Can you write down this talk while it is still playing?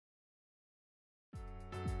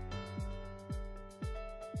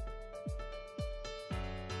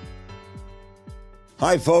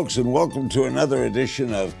Hi, folks, and welcome to another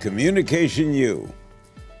edition of Communication U.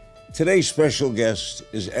 Today's special guest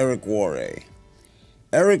is Eric Worre.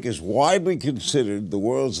 Eric is widely considered the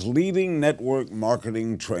world's leading network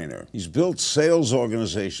marketing trainer. He's built sales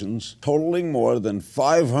organizations totaling more than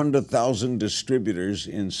 500,000 distributors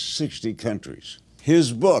in 60 countries.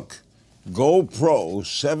 His book, Go Pro: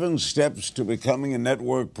 7 Steps to Becoming a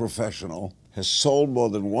Network Professional, has sold more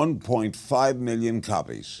than 1.5 million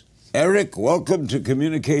copies. Eric, welcome to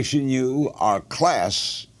Communication U. Our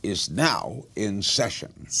class is now in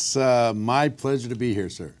session. It's my pleasure to be here,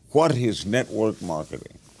 sir. What is network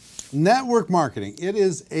marketing? Network marketing, it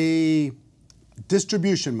is a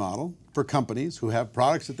distribution model for companies who have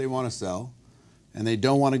products that they want to sell and they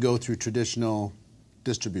don't want to go through traditional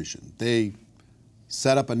distribution. They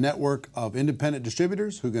set up a network of independent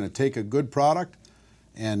distributors who are going to take a good product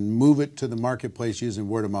and move it to the marketplace using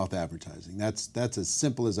word-of-mouth advertising. That's as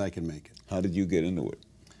simple as I can make it. How did you get into it?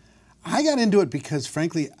 I got into it because,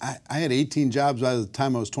 frankly, I had 18 jobs by the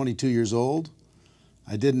time I was 22 years old.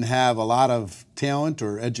 I didn't have a lot of talent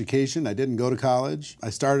or education. I didn't go to college. I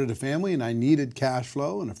started a family and I needed cash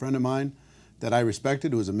flow, and a friend of mine that I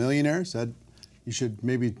respected, who was a millionaire, said, "You should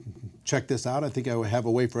maybe check this out. I think I would have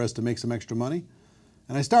a way for us to make some extra money."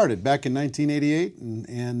 And I started back in 1988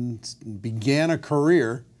 and began a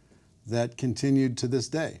career that continued to this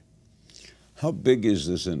day. How big is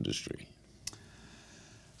this industry?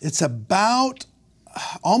 It's about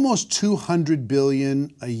almost $200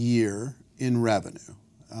 billion a year in revenue.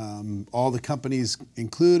 All the companies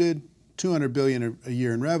included, $200 billion a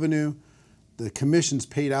year in revenue. The commissions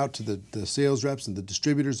paid out to the sales reps and the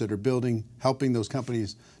distributors that are helping those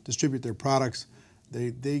companies distribute their products.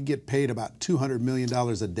 They get paid about $200 million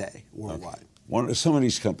a day worldwide. Okay. Some of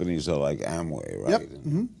these companies are like Amway, right? Yep.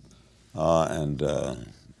 Mm-hmm.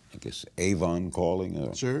 I guess Avon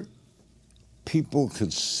Calling. Sure. People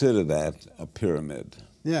consider that a pyramid.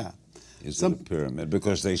 Yeah. Is it a pyramid?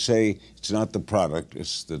 Because they say it's not the product,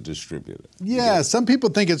 it's the distributor. Yeah, some people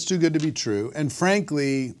think it's too good to be true. And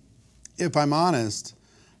frankly, if I'm honest,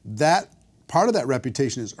 that part of that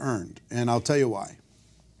reputation is earned. And I'll tell you why.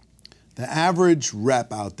 The average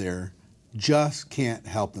rep out there just can't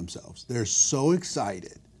help themselves. They're so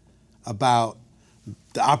excited about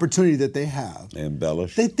the opportunity that they have. They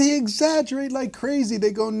embellish. They exaggerate like crazy.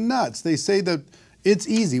 They go nuts. They say that it's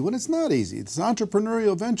easy when it's not easy. It's an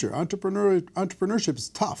entrepreneurial venture. Entrepreneurship is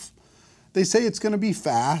tough. They say it's going to be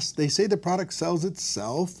fast. They say the product sells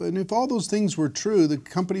itself. And if all those things were true, the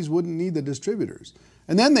companies wouldn't need the distributors.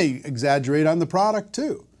 And then they exaggerate on the product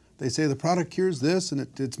too. They say the product cures this and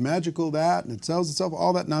it's magical that and it sells itself,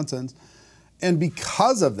 all that nonsense. And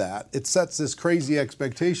because of that, it sets this crazy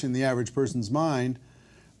expectation in the average person's mind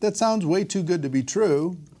that sounds way too good to be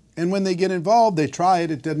true. And when they get involved, they try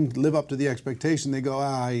it, it doesn't live up to the expectation. They go,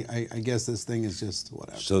 I guess this thing is just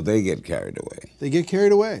whatever. So they get carried away. They get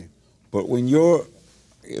carried away. But when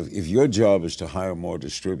if your job is to hire more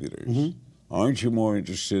distributors, mm-hmm. aren't you more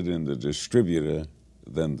interested in the distributor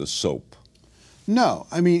than the soap? No,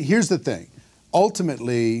 I mean, here's the thing.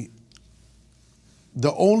 Ultimately,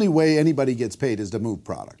 the only way anybody gets paid is to move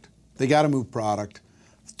product. They got to move product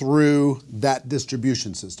through that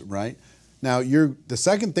distribution system, right? Now, the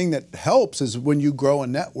second thing that helps is when you grow a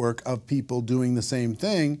network of people doing the same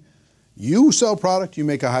thing. You sell product, you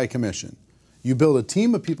make a high commission. You build a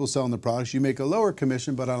team of people selling the products, you make a lower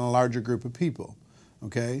commission, but on a larger group of people,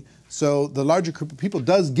 okay? So the larger group of people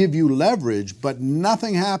does give you leverage, but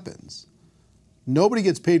nothing happens. Nobody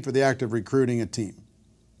gets paid for the act of recruiting a team.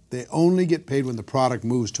 They only get paid when the product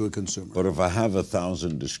moves to a consumer. But if I have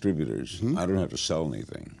 1,000 distributors, mm-hmm. I don't have to sell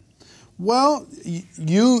anything. Well,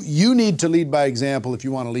 you need to lead by example if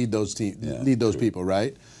you want to lead those people,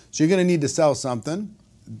 right? So you're going to need to sell something.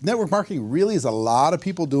 Network marketing really is a lot of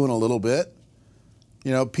people doing a little bit.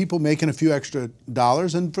 You know, people making a few extra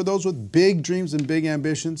dollars, and for those with big dreams and big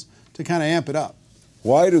ambitions, to kind of amp it up.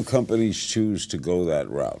 Why do companies choose to go that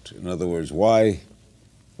route? In other words, why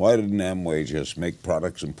didn't Amway just make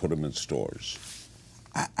products and put them in stores?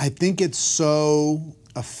 I think it's so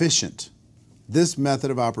efficient. This method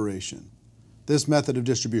of operation, this method of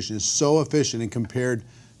distribution is so efficient and compared.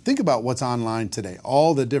 Think about what's online today.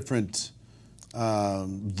 All the different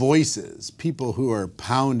voices, people who are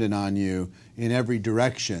pounding on you in every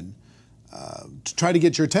direction to try to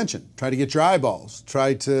get your attention, try to get your eyeballs,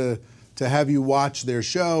 try to have you watch their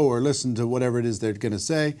show or listen to whatever it is they're going to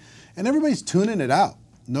say. And everybody's tuning it out.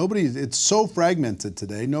 It's so fragmented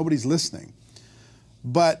today, nobody's listening.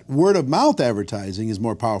 But word of mouth advertising is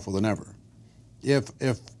more powerful than ever. If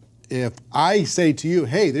I say to you,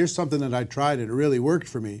 hey, there's something that I tried and it really worked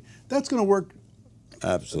for me, that's going to work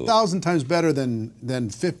Absolutely. 1,000 times better than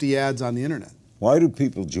 50 ads on the internet. Why do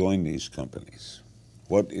people join these companies?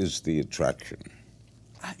 What is the attraction?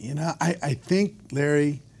 You know, I think,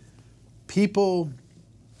 Larry, people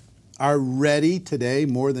are ready today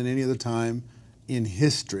more than any other time in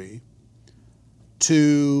history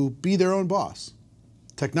to be their own boss.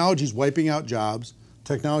 Technology is wiping out jobs.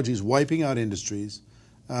 Technology is wiping out industries.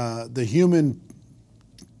 The human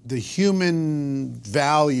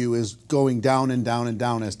value is going down and down and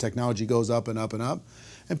down as technology goes up and up and up.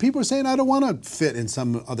 And people are saying, I don't want to fit in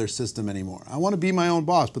some other system anymore. I want to be my own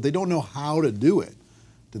boss, but they don't know how to do it.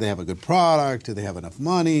 Do they have a good product? Do they have enough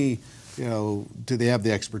money? You know, do they have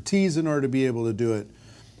the expertise in order to be able to do it?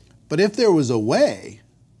 But if there was a way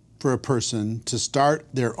for a person to start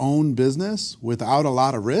their own business without a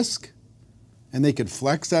lot of risk, and they could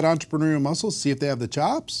flex that entrepreneurial muscle, see if they have the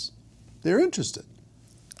chops, they're interested.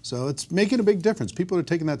 So it's making a big difference. People are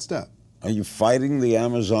taking that step. Are you fighting the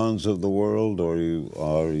Amazons of the world, or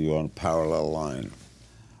are you on a parallel line?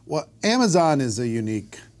 Well, Amazon is a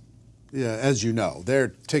unique, as you know, they're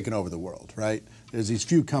taking over the world, right? There's these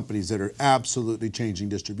few companies that are absolutely changing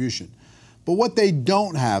distribution. But what they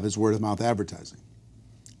don't have is word-of-mouth advertising.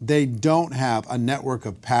 They don't have a network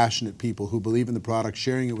of passionate people who believe in the product,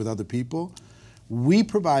 sharing it with other people. We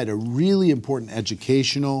provide a really important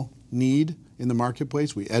educational need in the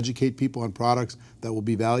marketplace. We educate people on products that will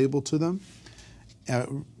be valuable to them.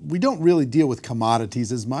 We don't really deal with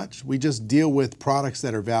commodities as much. We just deal with products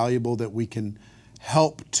that are valuable that we can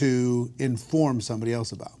help to inform somebody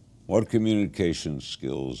else about. What communication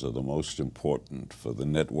skills are the most important for the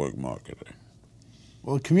network marketer?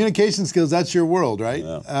 Well, communication skills, that's your world, right?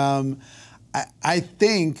 Yeah. I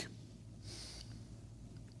think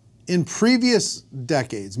in previous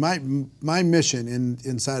decades, my mission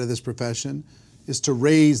inside of this profession is to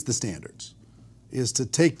raise the standards, is to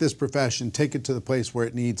take this profession, take it to the place where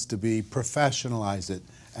it needs to be, professionalize it,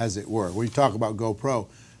 as it were. We talk about GoPro,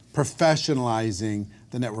 professionalizing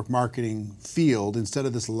the network marketing field instead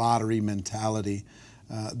of this lottery mentality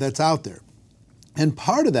that's out there. And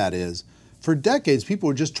part of that is, for decades, people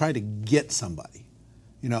were just trying to get somebody.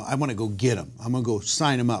 You know, I want to go get them. I'm going to go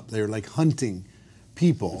sign them up. They were like hunting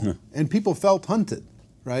people, and people felt hunted,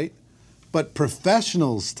 right? But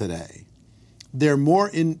professionals today, they're more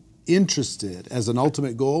interested as an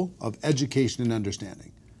ultimate goal of education and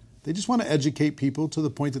understanding. They just want to educate people to the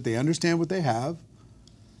point that they understand what they have.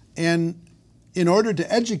 And in order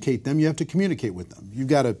to educate them, you have to communicate with them. You've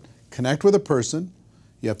got to connect with a person.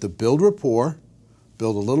 You have to build rapport,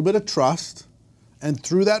 build a little bit of trust. And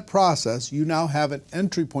through that process, you now have an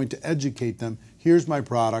entry point to educate them. Here's my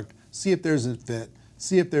product. See if there's a fit.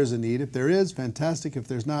 See if there's a need. If there is, fantastic. If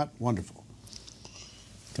there's not, wonderful.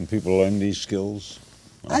 Can people learn these skills?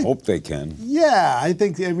 I hope they can. Yeah, I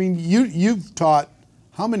mean, you've taught,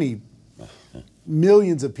 how many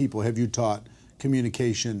millions of people have you taught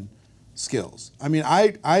communication skills? I mean,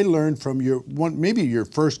 I learned from maybe your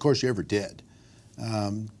first course you ever did,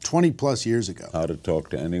 20 plus years ago. How to talk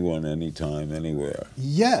to anyone, anytime, anywhere.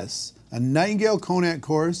 Yes, a Nightingale Conant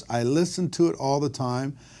course. I listened to it all the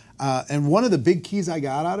time. And one of the big keys I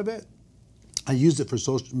got out of it, I used it for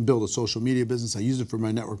build a social media business. I used it for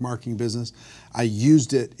my network marketing business. I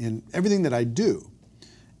used it in everything that I do.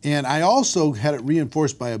 And I also had it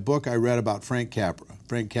reinforced by a book I read about Frank Capra.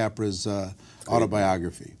 Frank Capra's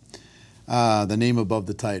autobiography. The name above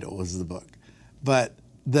the title was the book. But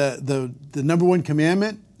the number one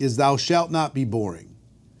commandment is thou shalt not be boring.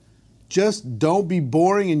 Just don't be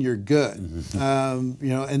boring and you're good. You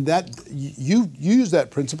know, and that you use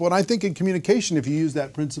that principle. And I think in communication, if you use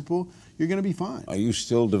that principle, you're going to be fine. Are you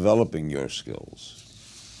still developing your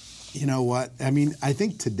skills? You know what? I mean, I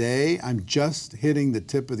think today I'm just hitting the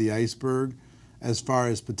tip of the iceberg as far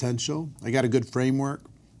as potential. I got a good framework.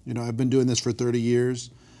 You know, I've been doing this for 30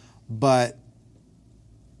 years, but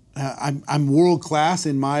I'm world class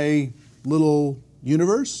in my little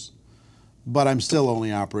universe, but I'm still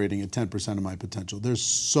only operating at 10% of my potential. There's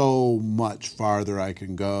so much farther I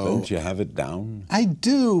can go. Don't you have it down? I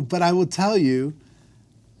do, but I will tell you,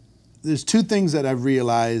 there's two things that I've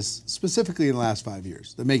realized specifically in the last 5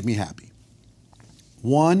 years that make me happy.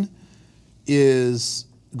 One is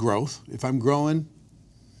growth. If I'm growing,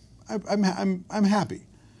 I'm happy.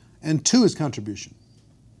 And two is contribution.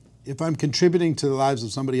 If I'm contributing to the lives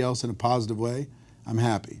of somebody else in a positive way, I'm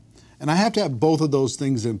happy. And I have to have both of those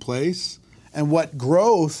things in place. And what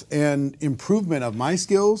growth and improvement of my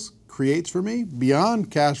skills creates for me, beyond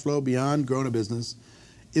cash flow, beyond growing a business,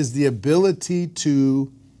 is the ability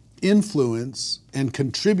to influence and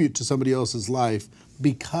contribute to somebody else's life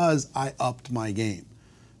because I upped my game.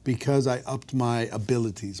 because I upped my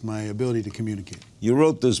abilities, my ability to communicate. You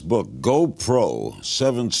wrote this book, Go Pro,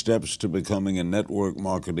 7 Steps to Becoming a Network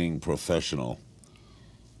Marketing Professional.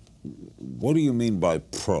 What do you mean by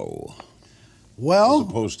pro? Well, as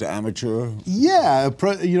opposed to amateur? Yeah,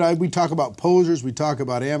 we talk about posers, we talk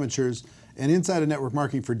about amateurs, and inside of network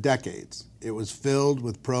marketing for decades, it was filled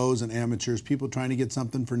with pros and amateurs, people trying to get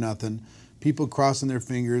something for nothing, people crossing their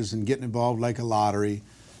fingers and getting involved like a lottery.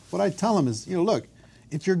 What I tell them is, look,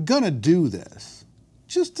 if you're gonna do this,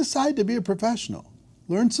 just decide to be a professional.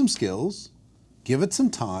 Learn some skills, give it some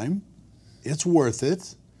time, it's worth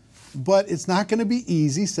it, but it's not gonna be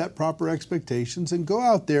easy. Set proper expectations and go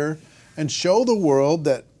out there and show the world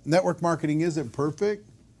that network marketing isn't perfect,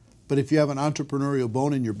 but if you have an entrepreneurial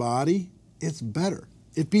bone in your body, it's better.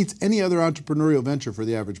 It beats any other entrepreneurial venture for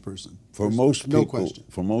the average person. For most people, no question.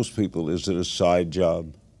 For most people, is it a side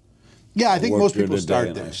job? Yeah, I think most people Worked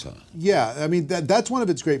during start the there. day, Yeah, I mean that's one of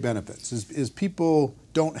its great benefits is people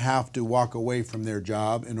don't have to walk away from their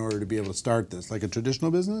job in order to be able to start this. Like a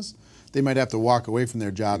traditional business, they might have to walk away from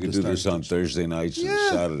their job You to do start this on Thursday nights and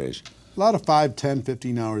Saturdays. A lot of 5, 10,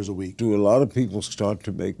 15 hours a week. Do a lot of people start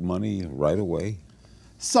to make money right away?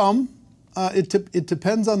 Some. It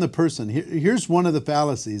depends on the person. Here's one of the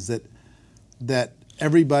fallacies that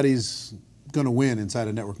everybody's going to win inside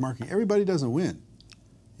of network marketing. Everybody doesn't win.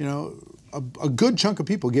 A good chunk of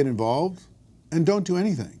people get involved and don't do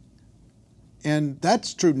anything. And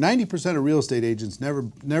that's true. 90% of real estate agents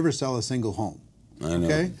never sell a single home. I know.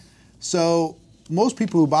 Okay? So most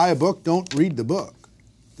people who buy a book don't read the book.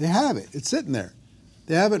 They have it. It's sitting there.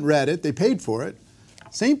 They haven't read it. They paid for it.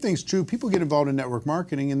 Same thing's true. People get involved in network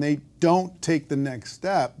marketing and they don't take the next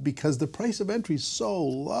step because the price of entry is so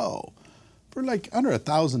low. For like under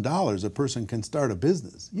 $1,000, a person can start a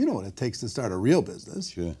business. You know what it takes to start a real business.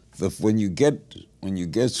 Sure. When you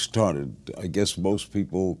get started, I guess most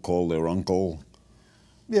people call their uncle,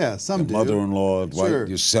 yeah, some do. mother-in-law, Sure. right?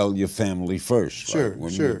 You sell your family first. Sure,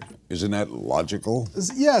 right? sure. Isn't that logical?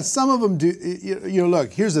 Yeah, some of them do.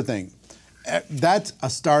 Look, here's the thing. That's a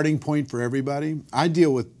starting point for everybody. I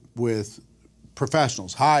deal with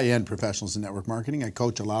professionals, high-end professionals in network marketing. I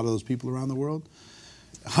coach a lot of those people around the world.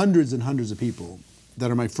 Hundreds and hundreds of people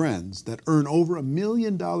that are my friends that earn over $1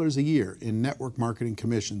 million a year in network marketing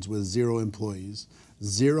commissions with 0 employees,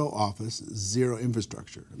 0 office, 0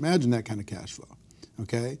 infrastructure. Imagine that kind of cash flow,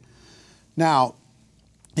 okay? Now,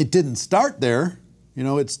 it didn't start there.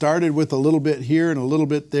 It started with a little bit here and a little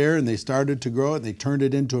bit there, and they started to grow it, and they turned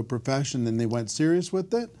it into a profession, and they went serious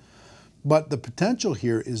with it. But the potential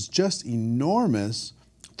here is just enormous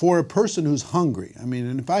for a person who's hungry. I mean,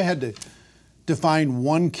 and if I had to define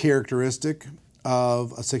one characteristic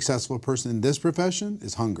of a successful person in this profession,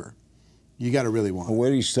 is hunger. You got to really want it. Well, where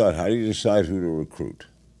do you start? How do you decide who to recruit?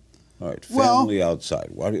 All right, family outside.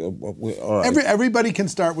 Why do you, all right. Everybody can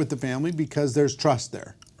start with the family because there's trust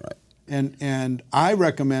there. Right. And I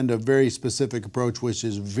recommend a very specific approach, which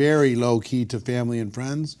is very low key to family and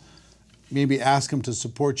friends. Maybe ask them to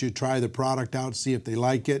support you, try the product out, see if they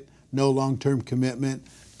like it. No long-term commitment.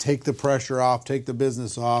 Take the pressure off, take the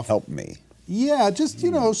business off. Help me. Yeah, just,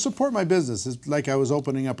 support my business. It's like I was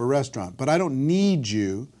opening up a restaurant, but I don't need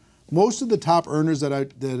you. Most of the top earners that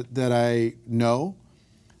I know,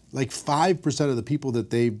 like 5% of the people that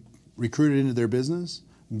they recruited into their business,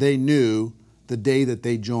 they knew the day that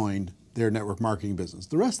they joined their network marketing business.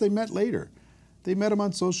 The rest they met later. They met them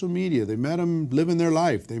on social media. They met them living their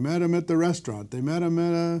life. They met them at the restaurant. They met them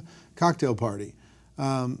at a cocktail party.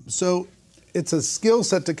 So it's a skill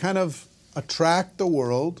set to kind of attract the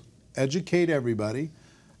world, educate everybody,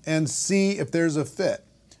 and see if there's a fit.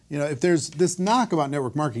 If there's this knock about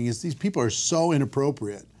network marketing is these people are so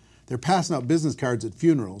inappropriate. They're passing out business cards at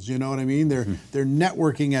funerals, you know what I mean? They're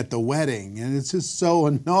networking at the wedding, and it's just so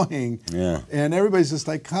annoying. Yeah. And everybody's just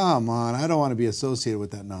like, come on, I don't want to be associated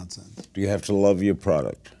with that nonsense. Do you have to love your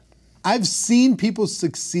product? I've seen people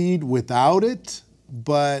succeed without it,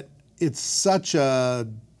 but it's such a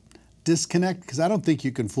disconnect because I don't think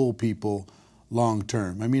you can fool people long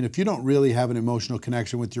term. I mean, if you don't really have an emotional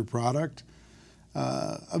connection with your product,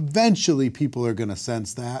 eventually people are going to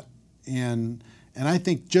sense that. And I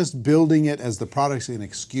think just building it as the product's an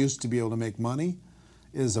excuse to be able to make money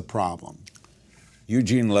is a problem.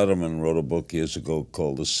 Eugene Lederman wrote a book years ago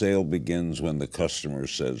called The Sale Begins When the Customer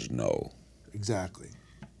Says No. Exactly.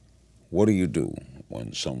 What do you do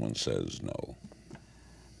when someone says no?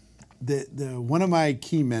 One of my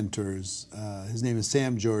key mentors, his name is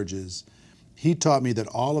Sam Georges, he taught me that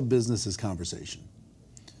all of business is conversation.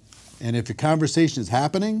 And if your conversation is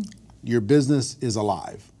happening, your business is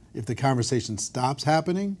alive. If the conversation stops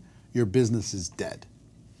happening, your business is dead.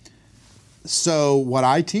 So what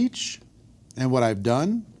I teach and what I've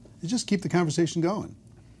done is just keep the conversation going.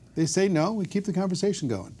 They say no, we keep the conversation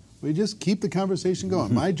going. We just keep the conversation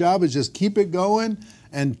going. My job is just keep it going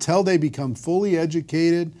until they become fully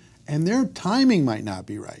educated, and their timing might not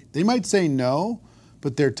be right. They might say no,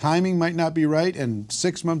 but their timing might not be right, and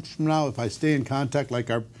 6 months from now, if I stay in contact,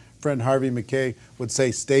 like our friend Harvey McKay would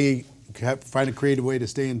say, find a creative way to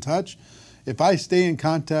stay in touch. If I stay in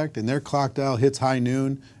contact and their clock dial hits high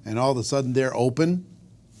noon and all of a sudden they're open,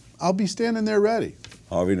 I'll be standing there ready.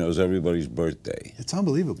 Harvey knows everybody's birthday. It's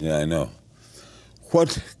unbelievable. Yeah, I know.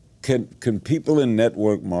 What can people in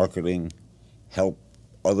network marketing help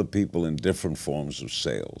other people in different forms of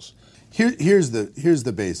sales? Here's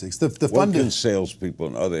the basics. What can salespeople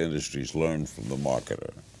in other industries learn from the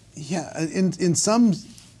marketer? Yeah, in some,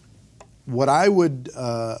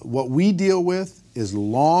 what we deal with is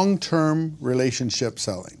long-term relationship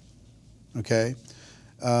selling. Okay,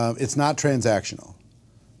 it's not transactional.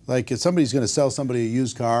 Like if somebody's going to sell somebody a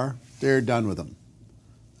used car, they're done with them.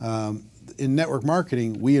 In network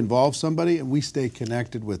marketing, we involve somebody and we stay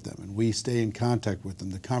connected with them and we stay in contact with them.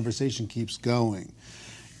 The conversation keeps going.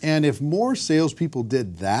 And if more salespeople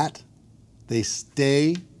did that, they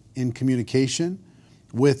stay in communication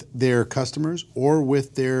with their customers or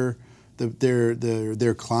with their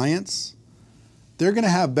clients, they're going to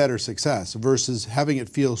have better success versus having it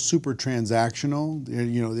feel super transactional.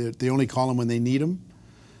 You know, they only call them when they need them.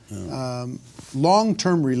 Yeah.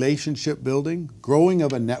 Long-term relationship building, growing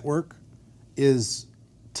of a network is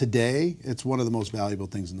today, it's one of the most valuable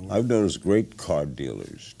things in the world. I've noticed great car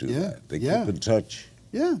dealers do that. They keep in touch.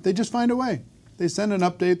 Yeah, they just find a way. They send an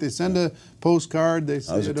update. They send a postcard. They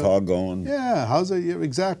how's the car going? Yeah, how's it? Yeah,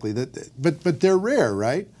 exactly. But they're rare,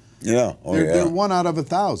 right? Yeah. They're 1 out of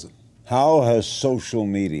 1,000. How has social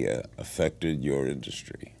media affected your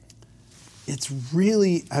industry? It's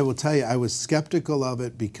really, I will tell you, I was skeptical of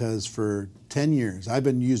it because for 10 years, I've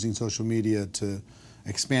been using social media to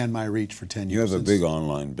expand my reach for 10 years. You have a big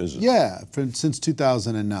online business. Yeah, since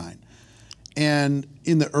 2009. And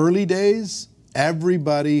in the early days,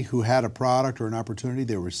 everybody who had a product or an opportunity,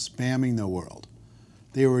 they were spamming the world.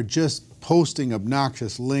 They were just posting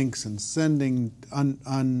obnoxious links and sending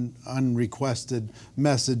unrequested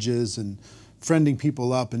messages and friending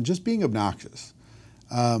people up and just being obnoxious.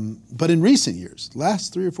 But in recent years,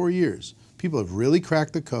 last 3 or 4 years, people have really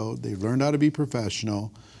cracked the code. They've learned how to be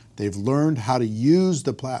professional. They've learned how to use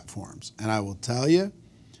the platforms. And I will tell you,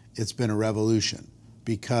 it's been a revolution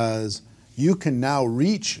because you can now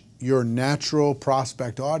reach your natural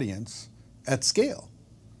prospect audience at scale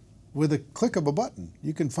with a click of a button.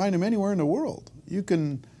 You can find them anywhere in the world. You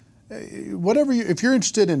can, if you're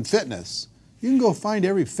interested in fitness, you can go find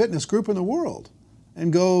every fitness group in the world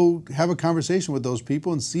and go have a conversation with those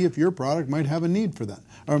people and see if your product might have a need for them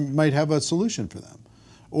or might have a solution for them.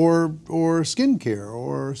 Or skincare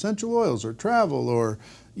or essential oils or travel or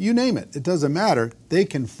you name it. It doesn't matter. They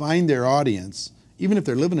can find their audience. Even if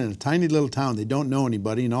they're living in a tiny little town, they don't know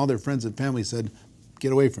anybody, and all their friends and family said,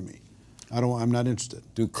 "Get away from me. I'm not interested."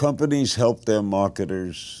 Do companies help their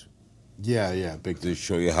marketers? Yeah, big. To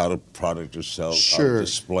show you how the product is sold, sure. How to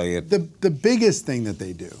display it. The biggest thing that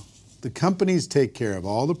they do, the companies take care of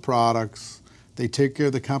all the products. They take care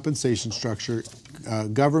of the compensation structure,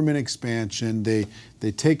 government expansion. They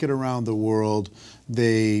take it around the world.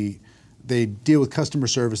 They deal with customer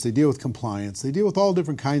service. They deal with compliance. They deal with all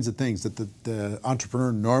different kinds of things that the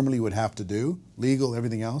entrepreneur normally would have to do, legal,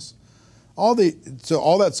 everything else. So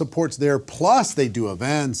all that support's there. Plus, they do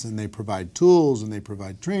events and they provide tools and they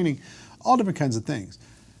provide training, all different kinds of things.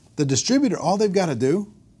 The distributor, all they've got to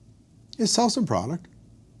do is sell some product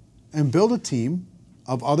and build a team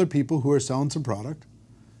of other people who are selling some product,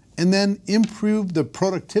 and then improve the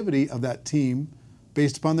productivity of that team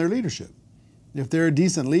based upon their leadership. If they're a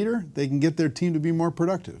decent leader, they can get their team to be more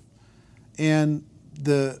productive. And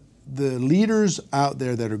the leaders out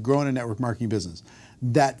there that are growing a network marketing business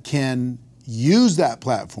that can use that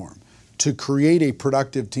platform to create a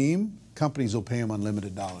productive team, companies will pay them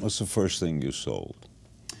unlimited dollars. What's the first thing you sold?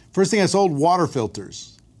 First thing I sold, water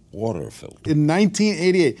filters. Water filter. In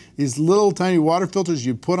 1988, these little tiny water filters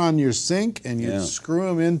you put on your sink and you screw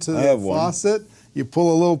them into the faucet. You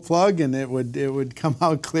pull a little plug and it would come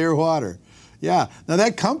out clear water. Yeah. Now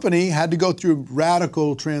that company had to go through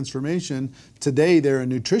radical transformation. Today they're a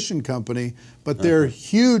nutrition company, but they're a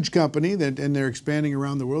huge company and they're expanding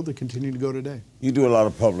around the world. They continue to go today. You do a lot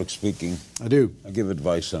of public speaking. I do. I give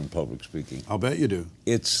advice on public speaking. I'll bet you do.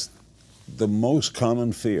 It's the most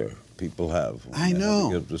common fear people have when I know.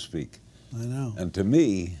 they get up to speak. I know. And to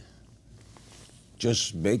me,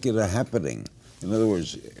 just make it a happening. In other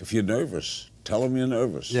words, if you're nervous, Tell them you're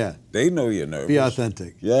nervous. Yeah. They know you're nervous. Be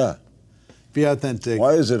authentic. Yeah. Be authentic.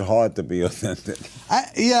 Why is it hard to be authentic?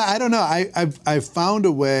 I don't know. I've found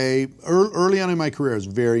a way. Early on in my career, I was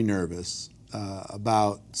very nervous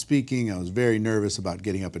about speaking. I was very nervous about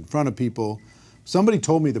getting up in front of people. Somebody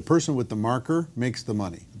told me the person with the marker makes the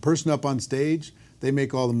money. The person up on stage, they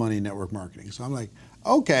make all the money in network marketing. So I'm like,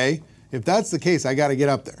 okay, if that's the case, I got to get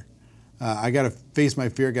up there. I got to face my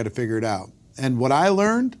fear, got to figure it out. And what I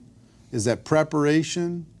learned is that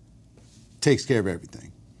preparation takes care of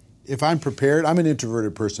everything. If I'm prepared, I'm an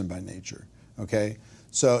introverted person by nature, okay?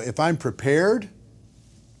 So if I'm prepared,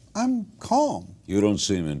 I'm calm. You don't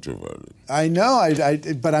seem introverted. I know,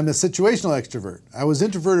 but I'm a situational extrovert. I was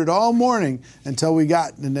introverted all morning until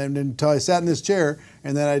until I sat in this chair,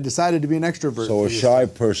 and then I decided to be an extrovert. So a shy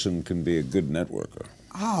person can be a good networker.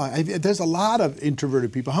 There's a lot of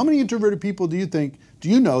introverted people. How many introverted people do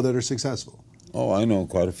you know that are successful? Oh, I know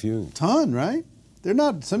quite a few. Ton, right? They're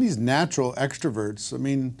not some of these natural extroverts. I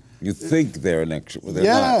mean, you think they're an extrovert. They're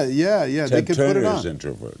yeah. Ted They could Turner put it on. is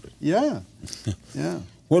introverted. Yeah, yeah.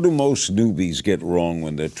 What do most newbies get wrong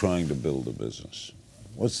when they're trying to build a business?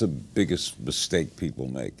 What's the biggest mistake people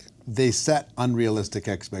make? They set unrealistic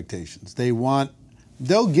expectations.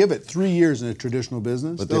 They'll give it 3 years in a traditional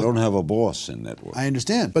business. But they don't have a boss in network. I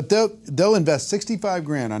understand. But they'll invest 65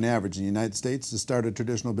 grand on average in the United States to start a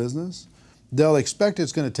traditional business. They'll expect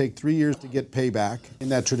it's going to take 3 years to get payback in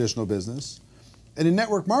that traditional business. And in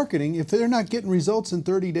network marketing, if they're not getting results in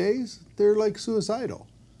 30 days, they're like suicidal.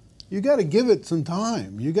 You got to give it some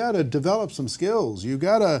time. You got to develop some skills. You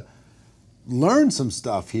got to learn some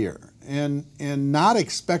stuff here and not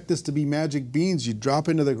expect this to be magic beans you drop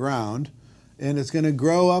into the ground and it's going to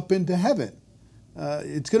grow up into heaven.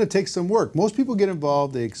 It's going to take some work. Most people get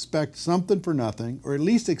involved, they expect something for nothing, or at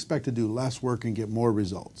least expect to do less work and get more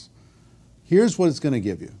results. Here's what it's going to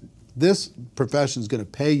give you. This profession is going to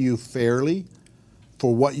pay you fairly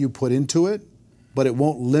for what you put into it, but it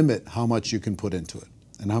won't limit how much you can put into it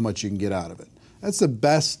and how much you can get out of it. That's the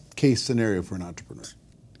best case scenario for an entrepreneur.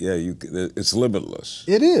 Yeah, it's limitless.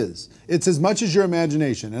 It is. It's as much as your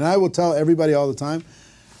imagination. And I will tell everybody all the time,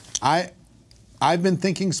 I've been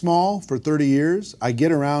thinking small for 30 years. I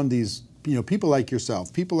get around these people like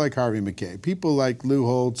yourself, people like Harvey McKay, people like Lou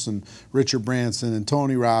Holtz and Richard Branson and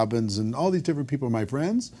Tony Robbins and all these different people are my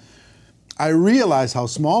friends. I realize how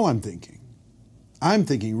small I'm thinking. I'm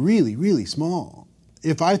thinking really, really small.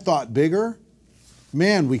 If I thought bigger,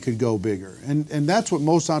 man, we could go bigger. And that's what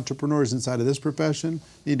most entrepreneurs inside of this profession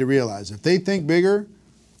need to realize. If they think bigger,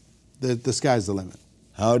 the sky's the limit.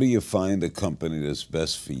 How do you find a company that's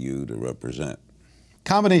best for you to represent?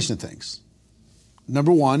 Combination of things.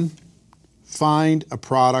 Number one, find a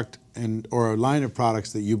product or a line of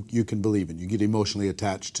products that you can believe in, you get emotionally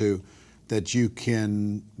attached to, that you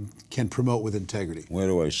can promote with integrity. Where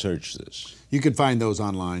do I search this? You can find those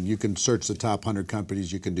online. You can search the top 100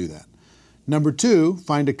 companies. You can do that. Number two,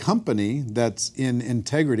 find a company that's in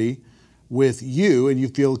integrity with you and you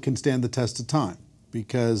feel can stand the test of time.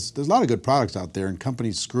 Because there's a lot of good products out there and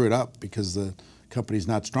companies screw it up because the company's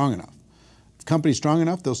not strong enough. If the company's strong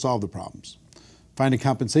enough, they'll solve the problems. Find a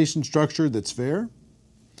compensation structure that's fair.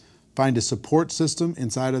 Find a support system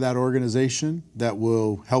inside of that organization that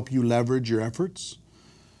will help you leverage your efforts.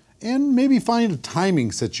 And maybe find a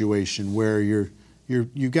timing situation where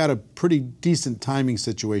you've got a pretty decent timing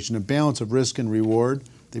situation, a balance of risk and reward.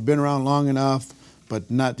 They've been around long enough, but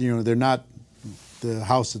not, they're not the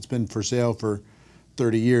house that's been for sale for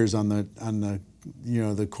 30 years on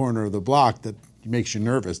the corner of the block that makes you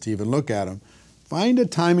nervous to even look at them. Find a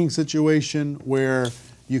timing situation where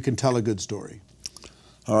you can tell a good story.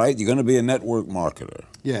 All right, you're going to be a network marketer.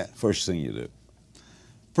 Yeah. First thing you do.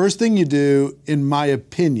 First thing you do, in my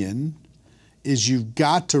opinion, is you've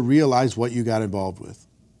got to realize what you got involved with.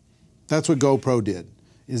 That's what GoPro did,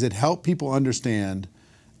 is it helped people understand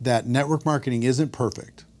that network marketing isn't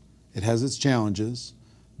perfect. It has its challenges,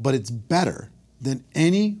 but it's better than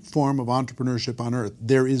any form of entrepreneurship on earth.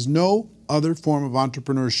 There is no other form of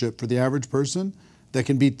entrepreneurship for the average person that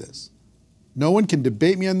can beat this. No one can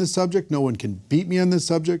debate me on this subject. No one can beat me on this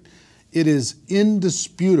subject. It is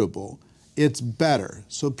indisputable. It's better.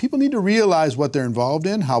 So people need to realize what they're involved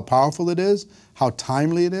in, how powerful it is, how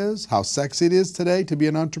timely it is, how sexy it is today to be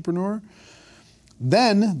an entrepreneur.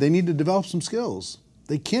 Then they need to develop some skills.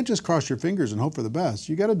 They can't just cross your fingers and hope for the best.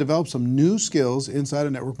 You got to develop some new skills inside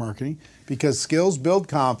of network marketing because skills build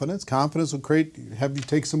confidence. Confidence will have you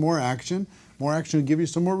take some more action. More action will give you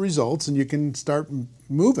some more results and you can start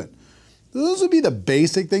moving. Those would be the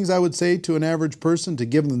basic things I would say to an average person to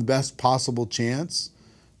give them the best possible chance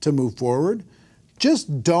to move forward.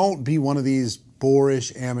 Just don't be one of these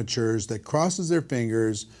boorish amateurs that crosses their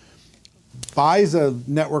fingers, buys a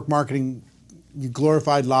network marketing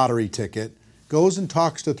glorified lottery ticket, goes and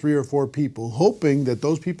talks to 3 or 4 people, hoping that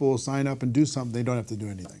those people will sign up and do something. They don't have to do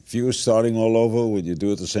anything. If you were starting all over, would you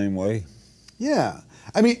do it the same way? Yeah.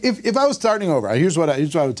 I mean, if I was starting over, here's what I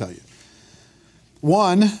would tell you.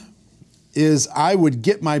 One is I would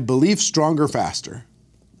get my belief stronger faster.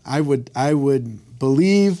 I would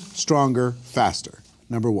believe stronger faster,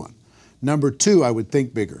 number one. Number two, I would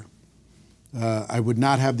think bigger. I would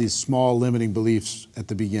not have these small limiting beliefs at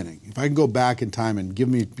the beginning. If I can go back in time and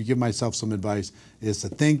give myself some advice, is to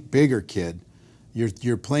think bigger, kid.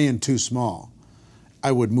 You're playing too small.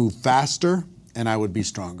 I would move faster and I would be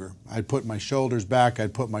stronger. I'd put my shoulders back,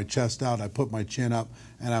 I'd put my chest out, I'd put my chin up,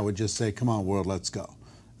 and I would just say, come on, world, let's go.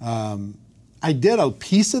 I did a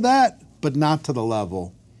piece of that, but not to the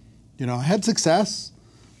level. You know, I had success,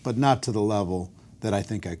 but not to the level that I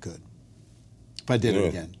think I could if I did it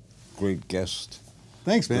again. Great guest.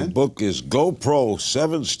 Thanks, man. The book is Go Pro,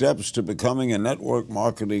 7 Steps to Becoming a Network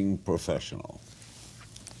Marketing Professional.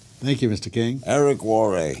 Thank you, Mr. King. Eric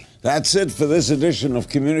Worre. That's it for this edition of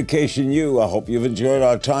Communication U. I hope you've enjoyed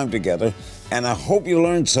our time together, and I hope you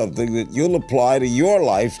learned something that you'll apply to your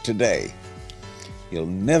life today. You'll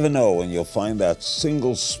never know when you'll find that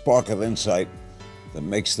single spark of insight that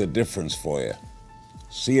makes the difference for you.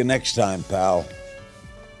 See you next time, pal.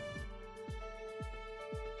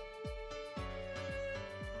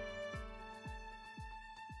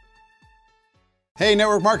 Hey,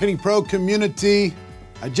 Network Marketing Pro community.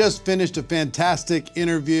 I just finished a fantastic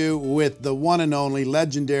interview with the one and only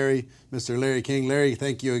legendary Mr. Larry King. Larry,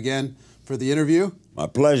 thank you again for the interview. My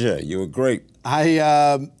pleasure. You were great.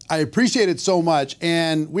 I appreciate it so much.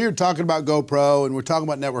 And we were talking about GoPro and we're talking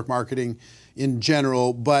about network marketing in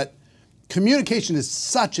general, but communication is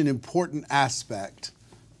such an important aspect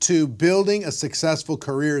to building a successful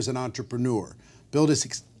career as an entrepreneur, build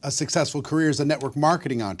a successful career as a network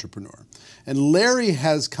marketing entrepreneur. And Larry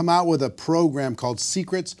has come out with a program called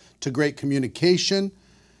Secrets to Great Communication.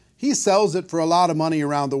 He sells it for a lot of money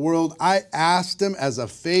around the world. I asked him as a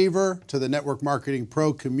favor to the Network Marketing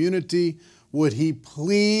Pro community, would he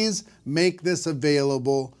please make this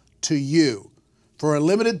available to you for a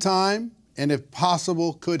limited time? And if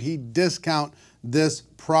possible, could he discount this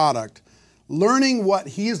product? Learning what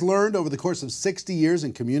he's learned over the course of 60 years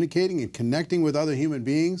in communicating and connecting with other human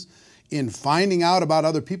beings, in finding out about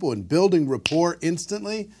other people and building rapport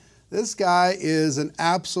instantly, this guy is an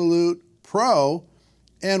absolute pro.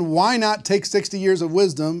 And why not take 60 years of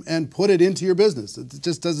wisdom and put it into your business? It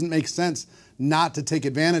just doesn't make sense not to take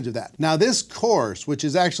advantage of that. Now, this course, which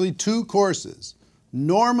is actually 2 courses,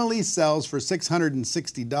 normally sells for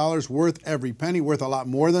 $660, worth every penny, worth a lot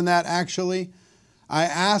more than that, actually. I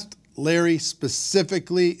asked Larry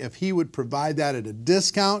specifically if he would provide that at a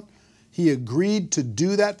discount. He agreed to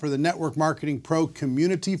do that for the Network Marketing Pro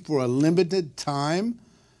community for a limited time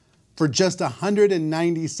for just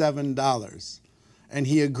 $197. And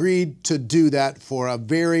he agreed to do that for a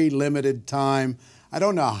very limited time. I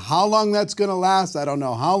don't know how long that's going to last. I don't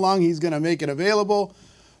know how long he's going to make it available.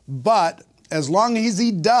 But as long as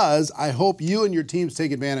he does, I hope you and your teams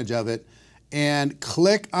take advantage of it and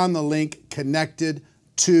click on the link connected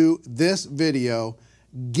to this video.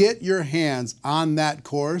 Get your hands on that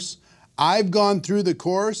course. I've gone through the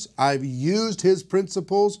course. I've used his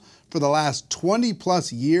principles for the last 20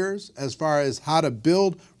 plus years as far as how to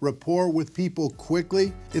build rapport with people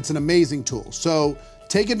quickly. It's an amazing tool. So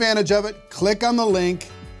take advantage of it, click on the link,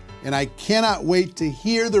 and I cannot wait to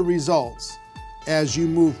hear the results as you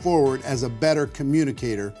move forward as a better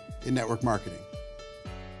communicator in network marketing.